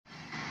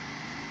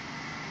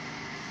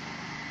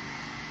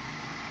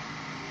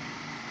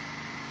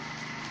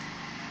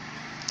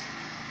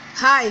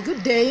Hi,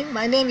 good day.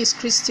 My name is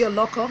Christy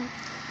Oloko,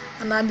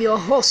 and I'm your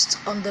host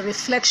on the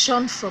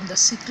Reflection from the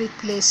Secret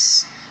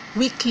Place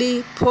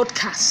weekly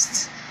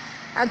podcast.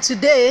 And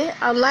today,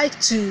 I'd like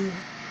to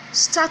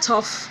start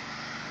off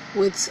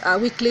with our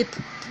weekly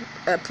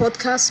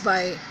podcast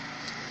by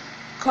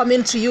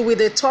coming to you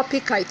with a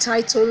topic I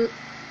title,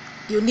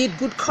 You Need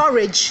Good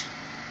Courage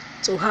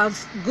to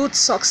Have Good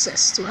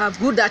Success, to have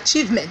good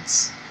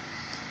achievements.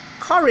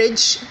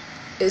 Courage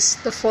is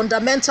the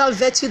fundamental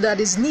virtue that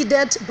is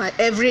needed by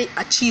every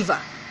achiever.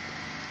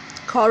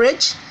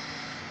 Courage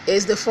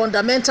is the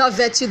fundamental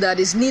virtue that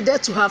is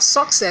needed to have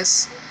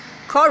success.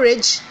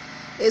 Courage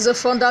is a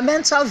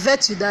fundamental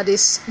virtue that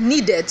is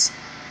needed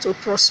to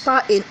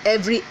prosper in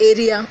every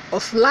area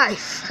of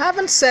life.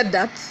 Having said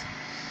that,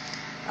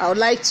 I would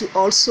like to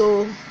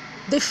also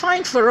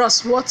define for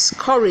us what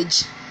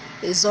courage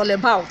is all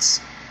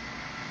about.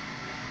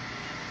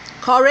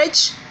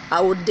 Courage, I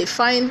would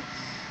define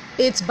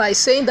it by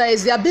saying that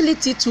is the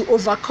ability to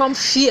overcome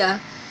fear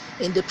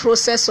in the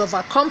process of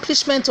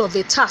accomplishment of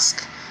a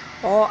task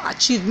or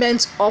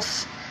achievement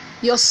of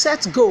your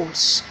set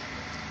goals.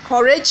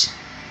 Courage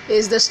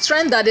is the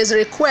strength that is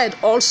required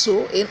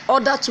also in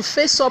order to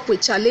face up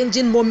with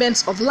challenging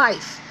moments of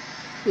life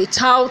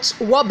without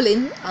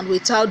wobbling and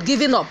without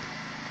giving up.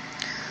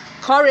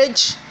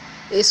 Courage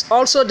is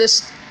also the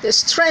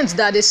strength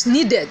that is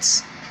needed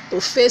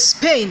to face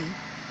pain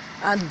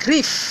and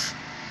grief.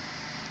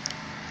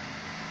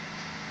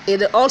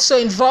 It also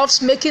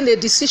involves making a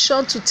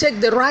decision to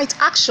take the right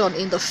action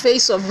in the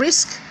face of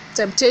risk,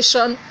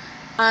 temptation,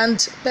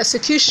 and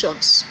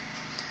persecutions.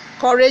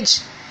 Courage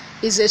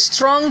is a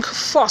strong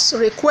force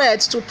required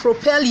to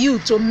propel you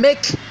to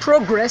make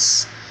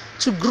progress,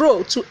 to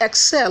grow, to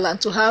excel, and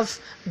to have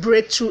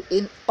breakthrough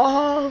in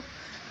all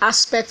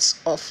aspects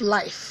of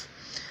life.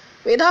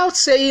 Without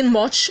saying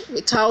much,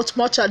 without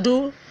much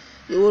ado,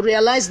 you will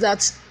realize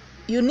that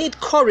you need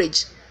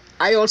courage.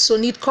 I also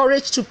need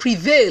courage to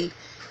prevail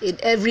in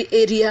every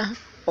area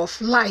of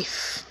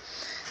life.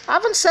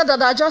 Having said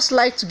that, I'd just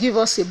like to give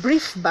us a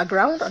brief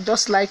background. I'd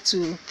just like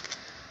to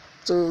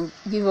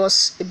give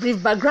us a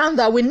brief background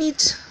that we need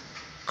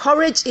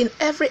courage in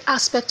every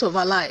aspect of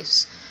our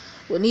lives.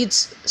 We need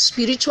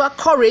spiritual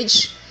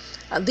courage,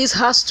 and this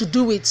has to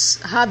do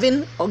with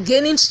having or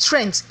gaining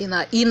strength in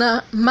our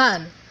inner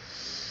man.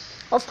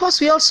 Of course,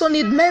 we also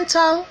need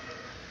mental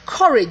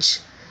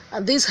courage,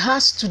 and this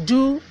has to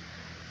do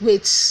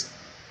with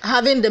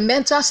having the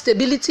mental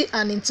stability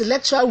and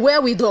intellectual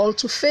wherewithal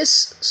to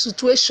face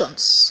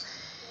situations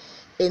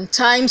in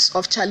times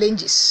of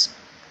challenges.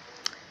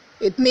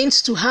 It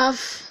means to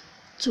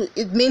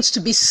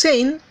be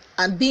sane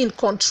and be in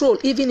control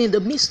even in the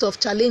midst of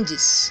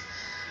challenges.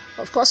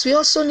 Of course, we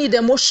also need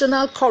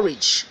emotional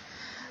courage,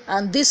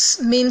 and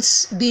this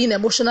means being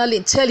emotionally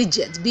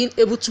intelligent, being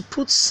able to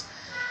put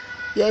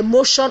your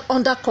emotion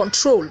under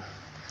control.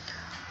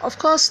 Of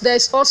course, there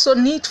is also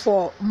need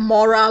for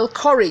moral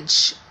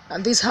courage,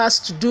 and this has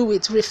to do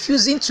with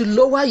refusing to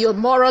lower your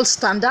moral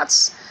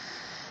standards.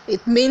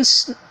 It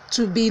means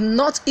to be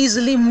not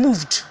easily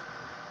moved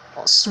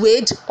or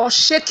swayed or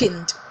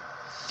shaken.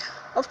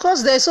 Of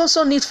course, there is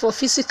also need for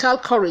physical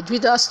courage,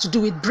 which has to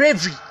do with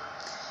bravery.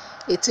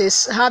 It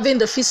is having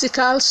the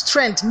physical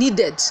strength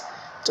needed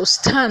to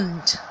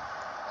stand.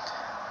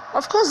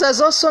 Of course,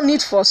 there's also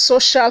need for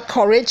social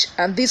courage,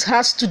 and this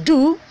has to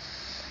do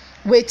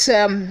with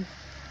the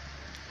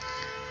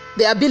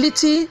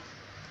ability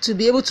to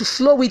be able to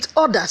flow with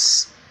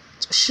others,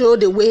 to show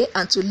the way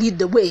and to lead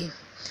the way.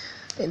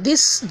 In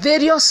these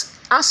various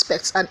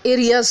aspects and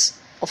areas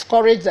of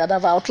courage that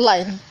I've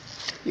outlined,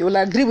 you will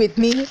agree with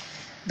me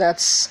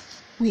that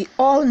we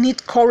all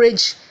need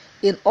courage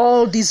in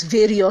all these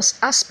various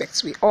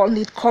aspects. We all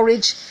need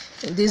courage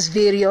in these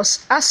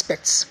various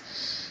aspects.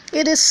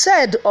 It is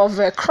said of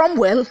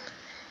Cromwell,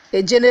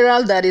 a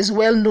general that is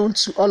well known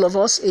to all of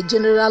us, a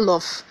general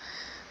of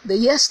the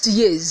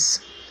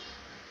yesteryears,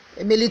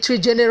 a military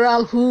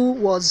general who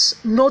was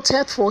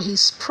noted for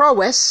his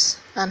prowess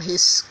and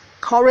his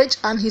courage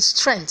and his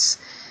strength.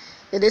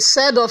 It is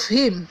said of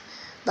him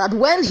that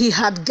when he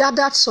had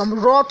gathered some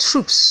raw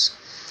troops,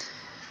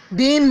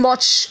 being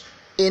much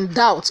in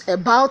doubt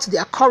about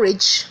their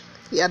courage,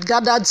 he had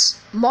gathered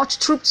much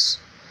troops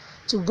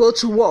to go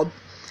to war,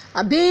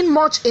 and being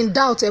much in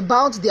doubt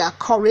about their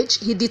courage,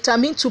 he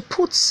determined to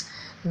put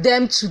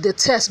them to the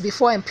test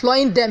before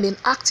employing them in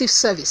active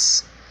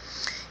service.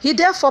 He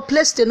therefore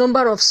placed a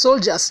number of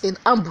soldiers in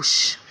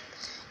ambush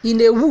in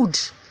a wood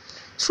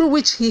through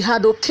which he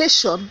had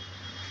occasion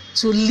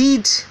to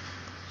lead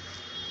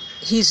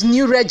his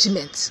new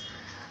regiment.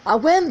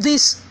 And when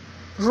these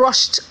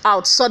rushed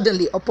out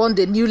suddenly upon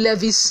the new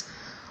levies,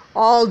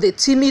 all the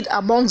timid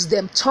amongst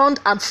them turned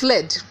and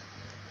fled.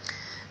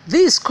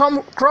 These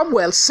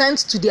Cromwell sent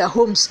to their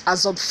homes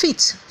as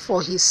unfit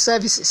for his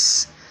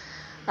services,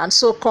 and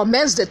so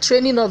commenced the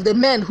training of the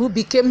men who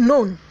became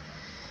known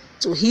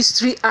to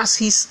history as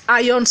his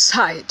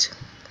Ironside.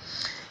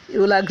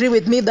 You will agree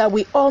with me that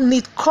we all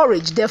need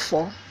courage,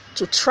 therefore,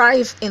 to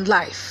thrive in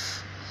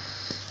life.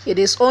 It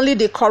is only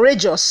the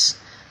courageous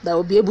that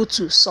will be able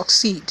to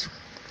succeed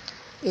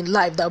in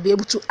life, that will be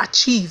able to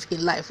achieve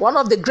in life. One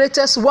of the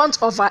greatest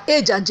wants of our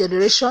age and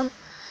generation,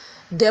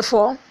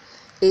 therefore,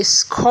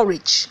 is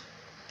courage.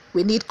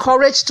 We need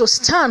courage to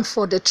stand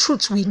for the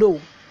truth we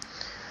know.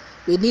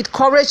 We need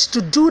courage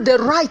to do the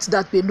right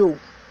that we know.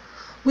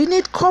 We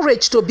need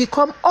courage to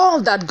become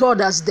all that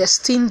God has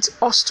destined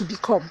us to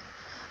become.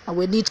 And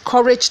we need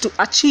courage to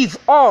achieve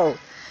all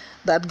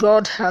that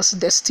God has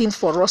destined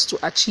for us to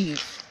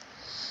achieve.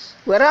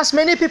 Whereas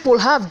many people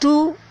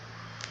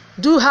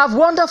do have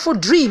wonderful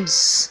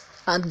dreams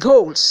and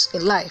goals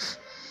in life,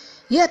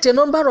 yet a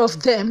number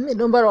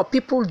of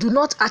people do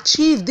not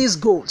achieve these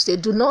goals. They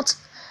do not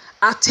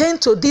attain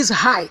to these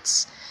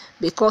heights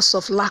because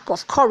of lack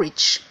of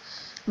courage.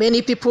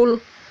 Many people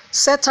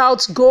set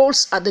out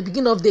goals at the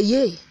beginning of the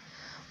year,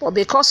 but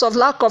because of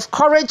lack of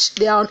courage,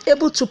 they are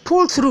unable to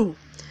pull through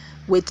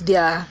with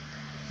their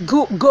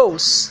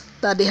goals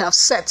that they have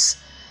set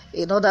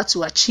in order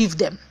to achieve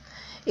them.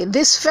 In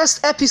this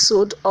first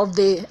episode of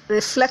the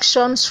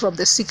Reflections from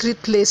the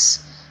Secret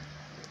Place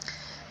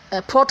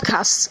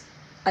podcast,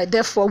 I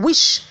therefore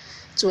wish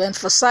to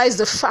emphasize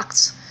the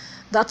fact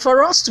that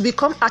for us to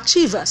become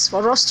achievers,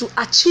 for us to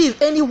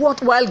achieve any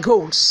worthwhile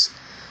goals,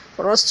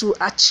 for us to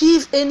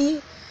achieve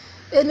any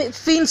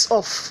things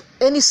of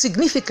any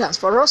significance,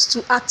 for us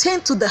to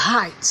attain to the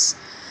heights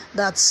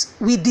that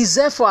we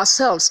deserve for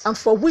ourselves and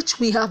for which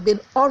we have been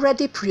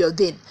already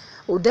preordained,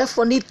 we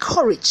therefore need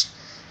courage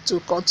to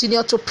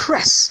continue to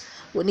press.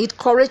 We need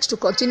courage to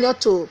continue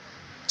to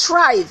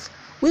thrive.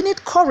 We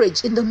need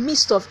courage in the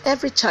midst of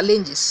every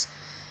challenges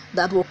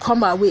that will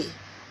come our way.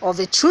 Of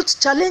the truth,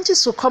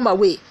 challenges will come our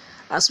way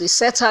as we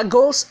set our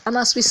goals and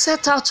as we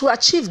set out to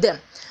achieve them.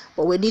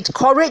 But we need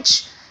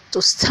courage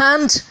to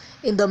stand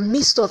in the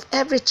midst of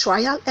every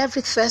trial,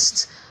 every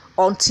test,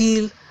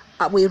 until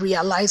we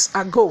realize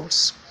our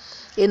goals.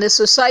 In a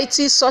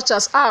society such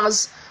as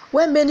ours,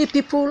 where many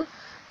people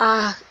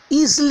are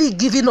easily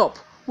giving up,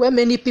 where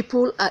many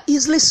people are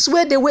easily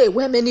swayed away,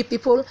 where many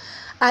people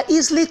are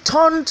easily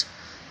turned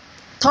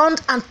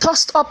and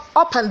tossed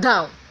up and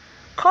down,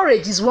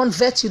 courage is one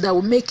virtue that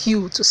will make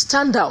you to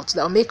stand out,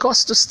 that will make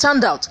us to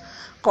stand out.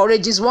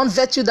 Courage is one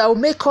virtue that will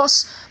make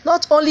us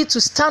not only to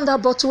stand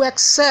out, but to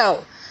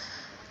excel.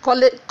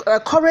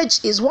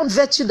 Courage is one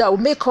virtue that will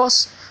make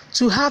us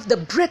to have the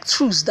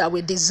breakthroughs that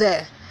we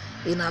desire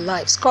in our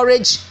lives.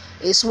 Courage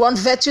is one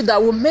virtue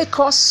that will make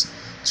us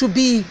to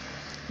be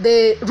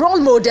the role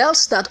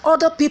models that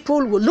other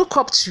people will look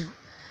up to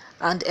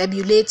and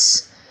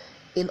emulate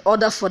in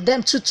order for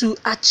them to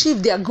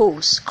achieve their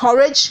goals.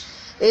 Courage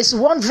is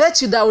one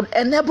virtue that would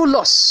enable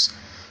us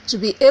to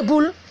be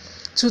able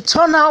to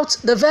turn out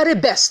the very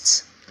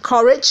best.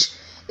 Courage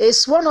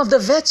is one of the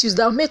virtues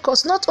that will make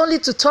us not only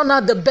to turn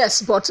out the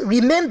best, but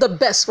remain the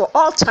best for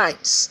all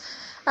times.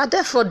 I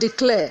therefore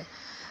declare,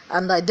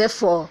 and I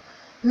therefore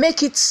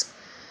make it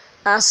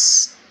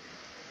as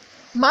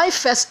my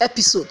first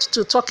episode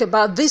to talk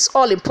about this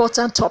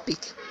all-important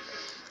topic.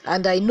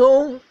 And I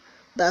know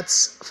that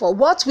for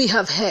what we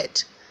have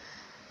heard,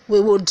 we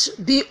would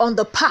be on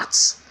the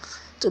path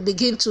to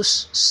begin to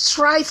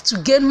strive to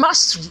gain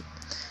mastery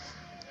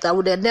that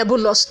would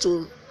enable us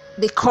to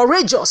be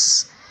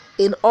courageous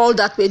in all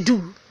that we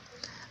do.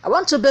 I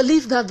want to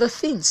believe that the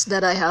things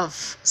that I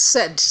have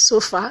said so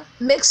far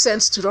make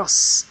sense to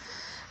us.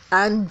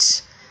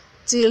 And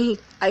till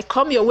I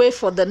come your way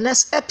for the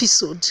next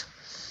episode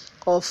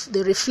of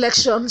the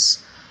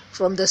Reflections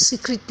from the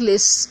Secret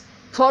Place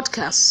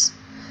podcast,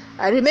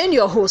 I remain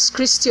your host,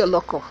 Christy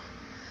Oloko.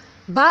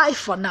 Bye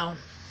for now.